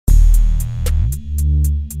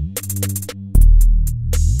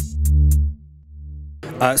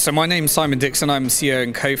So my name's Simon Dixon. I'm CEO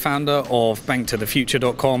and co-founder of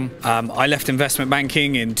banktothefuture.com. I left investment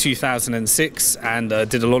banking in 2006 and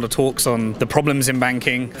did a lot of talks on the problems in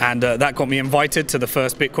banking, and that got me invited to the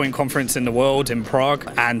first Bitcoin conference in the world in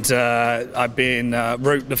Prague. And I've been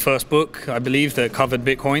wrote the first book, I believe, that covered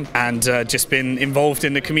Bitcoin, and just been involved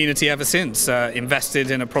in the community ever since.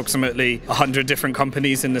 Invested in approximately 100 different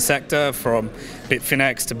companies in the sector, from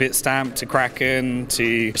Bitfinex to Bitstamp to Kraken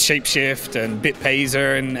to Shapeshift and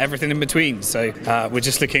BitPayzer and everything in between. So we're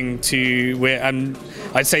just looking to,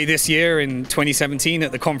 I'd say this year in 2017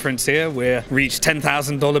 at the conference here, we're reached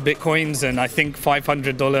 $10,000 Bitcoins and I think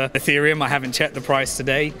 $500 Ethereum. I haven't checked the price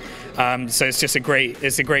today. So it's just a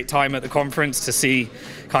great time at the conference to see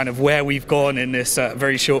kind of where we've gone in this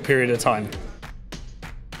very short period of time.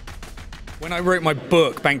 When I wrote my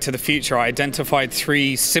book, Bank to the Future, I identified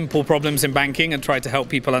 3 simple problems in banking and tried to help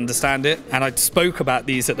people understand it. And I spoke about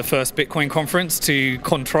these at the first Bitcoin conference to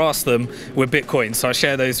contrast them with Bitcoin. So I'll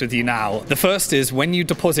share those with you now. The first is, when you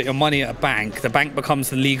deposit your money at a bank, the bank becomes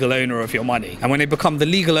the legal owner of your money. And when they become the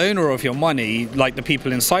legal owner of your money, like the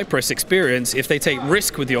people in Cyprus experience, if they take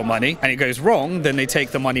risk with your money and it goes wrong, then they take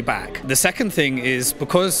the money back. The second thing is,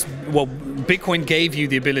 because, well, Bitcoin gave you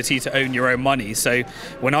the ability to own your own money. So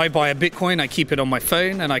when I buy a Bitcoin, I keep it on my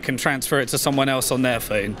phone and I can transfer it to someone else on their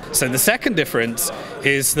phone. So the second difference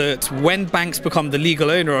is that when banks become the legal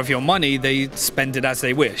owner of your money, they spend it as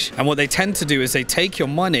they wish. And what they tend to do is they take your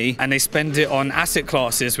money and they spend it on asset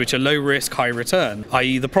classes which are low risk, high return,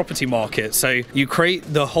 i.e. the property market. So you create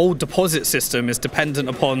the whole deposit system is dependent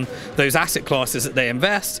upon those asset classes that they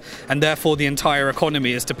invest, and therefore the entire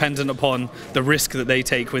economy is dependent upon the risk that they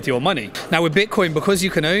take with your money. Now with Bitcoin, because you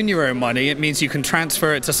can own your own money, it means you can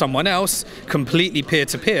transfer it to someone else completely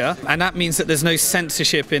peer-to-peer, and that means that there's no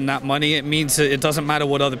censorship in that money. It means that it doesn't matter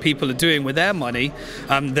what other people are doing with their money.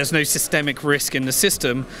 There's no systemic risk in the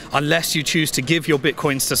system unless you choose to give your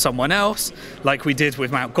Bitcoins to someone else, like we did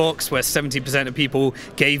with Mt. Gox, where 70% of people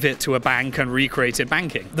gave it to a bank and recreated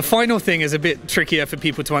banking. The final thing is a bit trickier for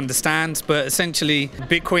people to understand, but essentially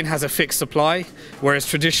Bitcoin has a fixed supply, whereas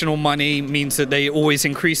traditional money means that they always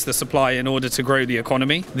increase the supply in order to grow the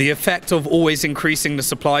economy. The effect of always increasing the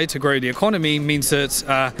supply to grow the economy means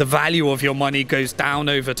that the value of your money goes down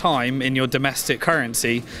over time in your domestic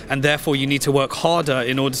currency, and therefore you need to work harder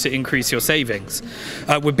in order to increase your savings.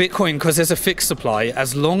 With Bitcoin, because there's a fixed supply,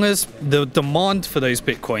 as long as the demand for those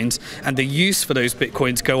Bitcoins and the use for those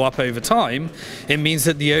Bitcoins go up over time, it means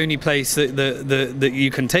that the only place that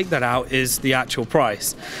you can take that out is the actual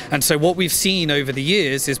price. And so what we've seen over the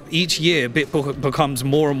years is each year Bitcoin becomes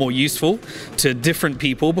more and more useful to different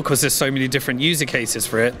people because there's so many different user cases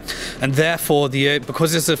for it. And therefore,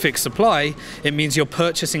 because it's a fixed supply, it means your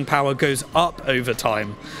purchasing power goes up over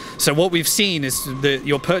time. So what we've seen is that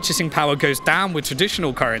your purchasing power goes down with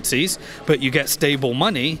traditional currencies, but you get stable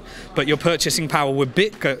money, but your purchasing power with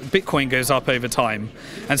Bitcoin goes up over time.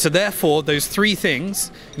 And so therefore, those 3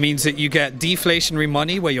 things means that you get deflationary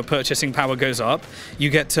money, where your purchasing power goes up,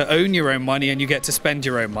 you get to own your own money, and you get to spend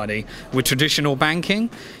your own money. With traditional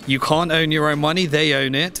banking, you can't own your own money, they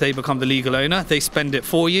own it, they become the legal owner, they spend it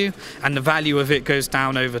for you, and the value of it goes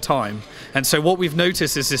down over time. And so what we've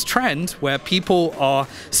noticed is this trend where people are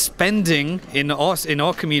spending in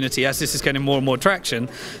our community, as this is getting more and more traction,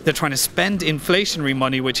 they're trying to spend inflationary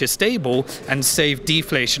money, which is stable, and save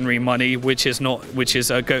deflationary money, which is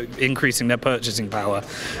increasing their purchasing power.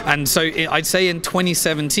 And so I'd say in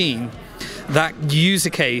 2017, that user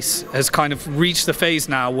case has kind of reached the phase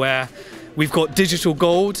now where we've got digital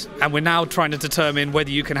gold, and we're now trying to determine whether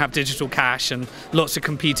you can have digital cash, and lots of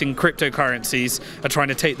competing cryptocurrencies are trying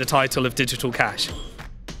to take the title of digital cash.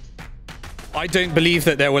 I don't believe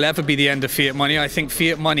that there will ever be the end of fiat money. I think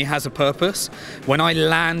fiat money has a purpose. When I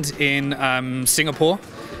land in Singapore,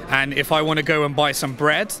 and if I want to go and buy some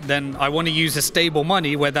bread, then I want to use a stable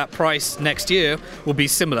money where that price next year will be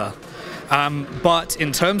similar. But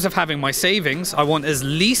in terms of having my savings, I want as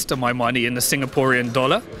least of my money in the Singaporean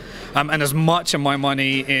dollar, and as much of my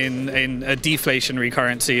money in a deflationary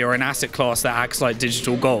currency or an asset class that acts like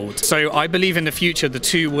digital gold. So I believe in the future the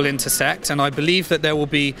two will intersect, and I believe that there will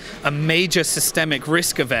be a major systemic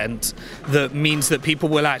risk event that means that people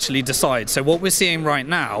will actually decide. So what we're seeing right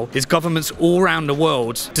now is governments all around the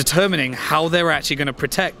world determining how they're actually going to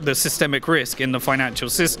protect the systemic risk in the financial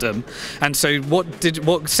system. And so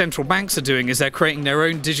what central banks are doing is they're creating their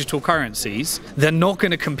own digital currencies. They're not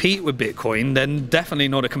going to compete with Bitcoin. They're definitely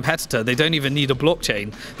not a competitor competitor. They don't even need a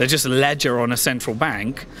blockchain. They're just a ledger on a central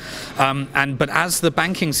bank. But as the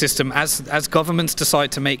banking system, as governments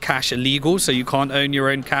decide to make cash illegal, so you can't own your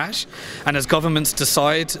own cash, and as governments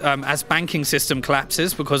decide, as banking system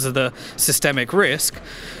collapses because of the systemic risk,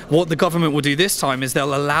 what the government will do this time is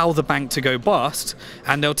they'll allow the bank to go bust,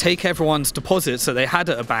 and they'll take everyone's deposits that they had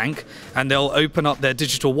at a bank, and they'll open up their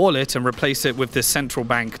digital wallet and replace it with this central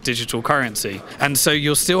bank digital currency. And so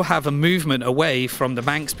you'll still have a movement away from the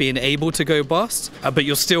banks being able to go bust, but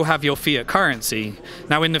you'll still have your fiat currency.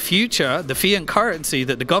 Now in the future, the fiat currency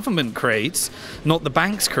that the government creates, not the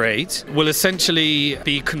banks create, will essentially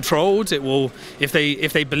be controlled. It will, if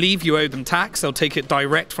they believe you owe them tax, they'll take it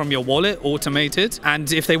direct from your wallet, automated.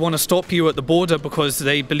 And if they want to stop you at the border because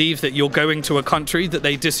they believe that you're going to a country that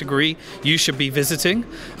they disagree you should be visiting,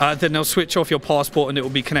 then they'll switch off your passport and it will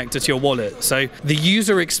be connected to your wallet. So the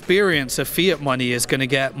user experience of fiat money is going to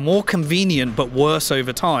get more convenient but worse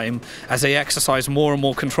over time as they exercise more and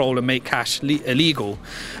more control and make cash illegal.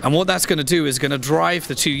 And what that's going to do is going to drive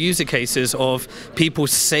the two user cases of people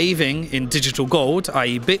saving in digital gold,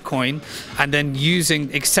 i.e. Bitcoin, and then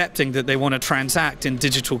accepting that they want to transact in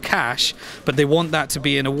digital cash, but they want that to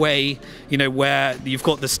be in a way, where you've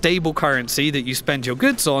got the stable currency that you spend your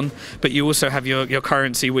goods on, but you also have your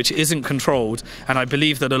currency which isn't controlled. And I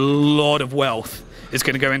believe that a lot of wealth is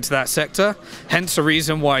going to go into that sector. Hence the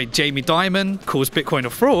reason why Jamie Dimon calls Bitcoin a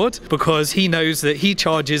fraud, because he knows that he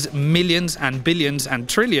charges millions and billions and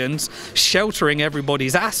trillions sheltering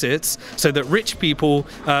everybody's assets so that rich people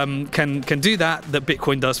can do that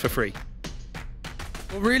Bitcoin does for free.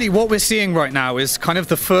 Well, really what we're seeing right now is kind of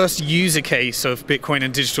the first user case of Bitcoin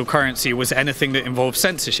and digital currency was anything that involved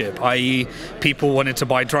censorship, i.e. people wanted to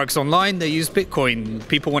buy drugs online, they used Bitcoin.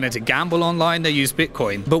 People wanted to gamble online, they used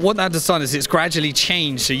Bitcoin. But what that has done is it's gradually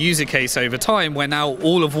changed the user case over time, where now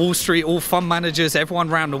all of Wall Street, all fund managers, everyone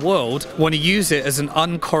around the world want to use it as an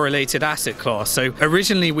uncorrelated asset class. So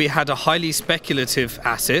originally we had a highly speculative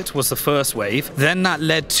asset, was the first wave. Then that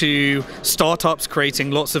led to startups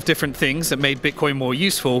creating lots of different things that made Bitcoin more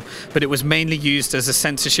useful, but it was mainly used as a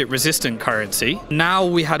censorship-resistant currency. Now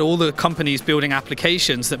we had all the companies building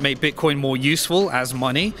applications that made Bitcoin more useful as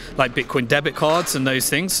money, like Bitcoin debit cards and those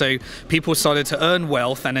things. So people started to earn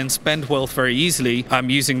wealth and then spend wealth very easily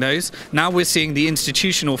using those. Now we're seeing the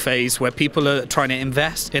institutional phase where people are trying to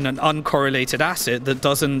invest in an uncorrelated asset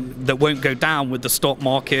that won't go down with the stock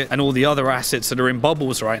market and all the other assets that are in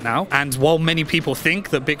bubbles right now. And while many people think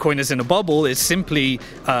that Bitcoin is in a bubble, it's simply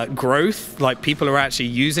growth, like people are actually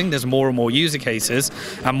using. There's more and more user cases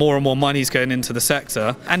and more money is going into the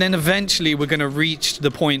sector. And then eventually we're going to reach the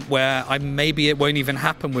point where maybe it won't even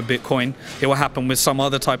happen with Bitcoin. It will happen with some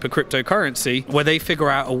other type of cryptocurrency where they figure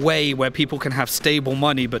out a way where people can have stable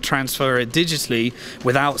money but transfer it digitally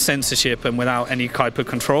without censorship and without any type of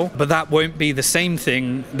control. But that won't be the same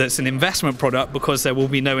thing that's an investment product, because there will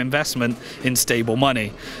be no investment in stable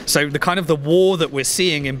money. So the war that we're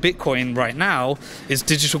seeing in Bitcoin right now is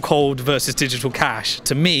digital gold versus digital cash.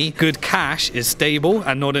 To me, good cash is stable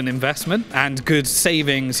and not an investment, and good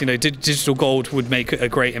savings, digital gold would make a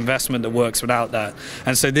great investment that works without that.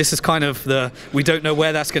 And so this is we don't know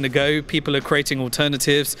where that's going to go. People are creating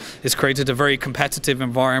alternatives. It's created a very competitive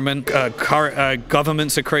environment.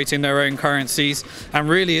 Governments are creating their own currencies, and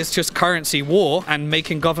really it's just currency war and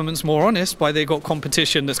making governments more honest by they got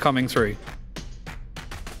competition that's coming through.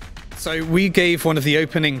 So we gave one of the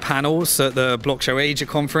opening panels at the Block Show Asia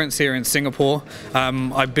conference here in Singapore.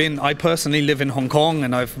 I personally live in Hong Kong,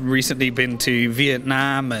 and I've recently been to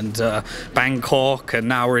Vietnam and Bangkok, and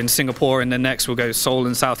now we're in Singapore, and then next we'll go Seoul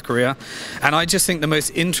in South Korea. And I just think the most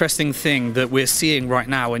interesting thing that we're seeing right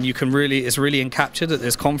now, and is really encaptured at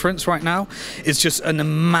this conference right now, is just a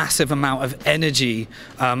massive amount of energy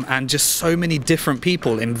and just so many different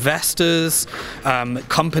people, investors,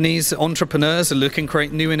 companies, entrepreneurs are looking to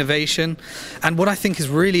create new innovation. And what I think is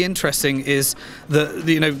really interesting is that,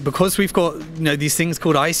 because we've got these things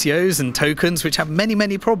called ICOs and tokens, which have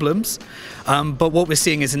many problems, but what we're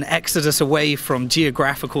seeing is an exodus away from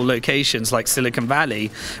geographical locations like Silicon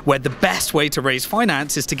Valley, where the best way to raise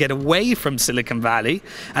finance is to get away from Silicon Valley,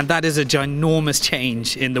 and that is a ginormous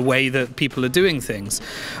change in the way that people are doing things.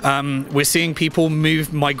 We're seeing people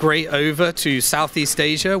migrate over to Southeast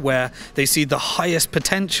Asia, where they see the highest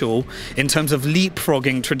potential in terms of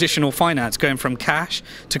leapfrogging traditional traditional finance going from cash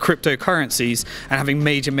to cryptocurrencies and having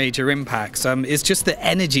major impacts. It's just the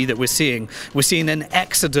energy that we're seeing. We're seeing an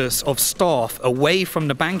exodus of staff away from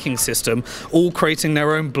the banking system, all creating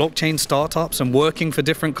their own blockchain startups and working for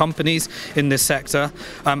different companies in this sector.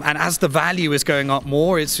 And as the value is going up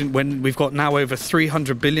more, it's when we've got now over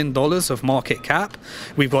 $300 billion of market cap.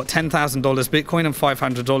 We've got $10,000 Bitcoin and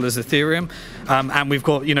 $500 Ethereum, and we've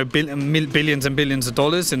got billions and billions of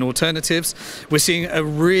dollars in alternatives. We're seeing a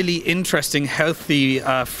really interesting, healthy,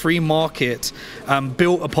 free market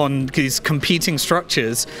built upon these competing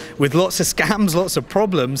structures with lots of scams, lots of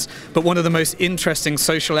problems, but one of the most interesting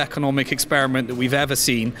social economic experiment that we've ever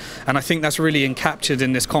seen. And I think that's really encaptured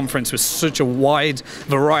in this conference with such a wide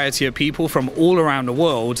variety of people from all around the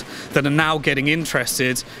world that are now getting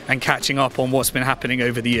interested and catching up on what's been happening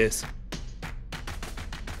over the years.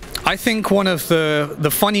 I think one of the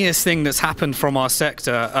funniest thing that's happened from our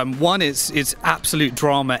sector, one, it's absolute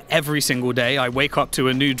drama every single day. I wake up to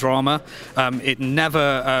a new drama. It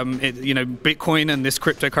never, Bitcoin and this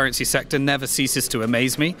cryptocurrency sector never ceases to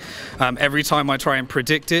amaze me. Every time I try and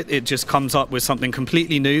predict it, it just comes up with something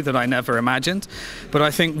completely new that I never imagined. But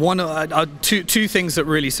I think two things that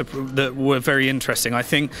really that were very interesting. I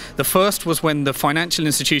think the first was when the financial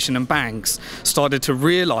institution and banks started to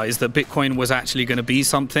realize that Bitcoin was actually going to be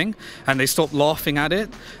something, and they stopped laughing at it,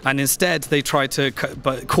 and instead they tried to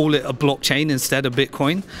call it a blockchain instead of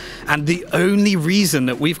Bitcoin. And the only reason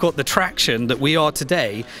that we've got the traction that we are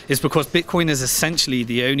today is because Bitcoin is essentially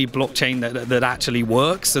the only blockchain that actually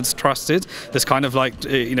works, that's trusted, that's kind of like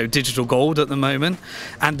digital gold at the moment.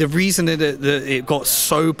 And the reason that it got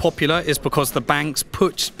so popular is because the banks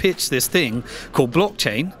pitched this thing called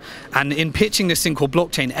blockchain, and in pitching this thing called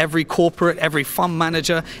blockchain, every corporate, every fund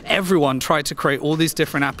manager, everyone tried to create all these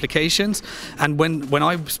different applications. And when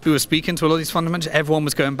I was speaking to a lot of these fund managers, everyone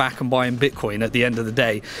was going back and buying Bitcoin at the end of the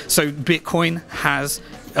day. So Bitcoin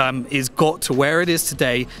is got to where it is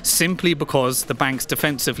today simply because the banks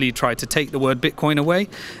defensively tried to take the word Bitcoin away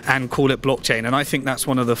and call it blockchain. And I think that's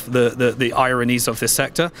one of the ironies of this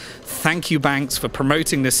sector. Thank you, banks, for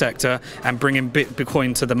promoting this sector and bringing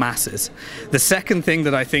Bitcoin to the masses. The second thing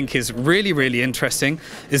that I think is really interesting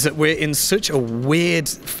is that we're in such a weird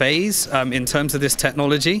phase in terms of this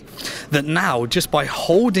technology that now, just by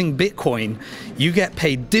holding Bitcoin, you get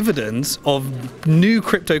paid dividends of new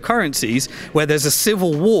cryptocurrencies where there's a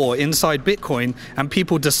civil war inside Bitcoin and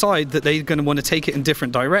people decide that they're going to want to take it in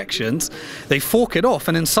different directions. They fork it off,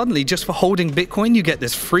 and then suddenly, just for holding Bitcoin, you get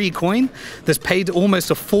this free coin that's paid almost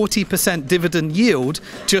a 40% dividend yield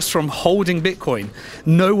just from holding Bitcoin.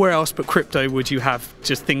 Nowhere else but crypto would you have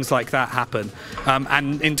just things like that happen.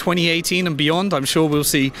 And in 2018 and beyond, I'm sure we'll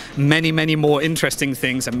see many more interesting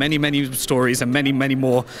things and many stories and many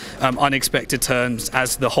more unexpected turns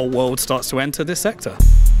as the whole world starts to enter this sector.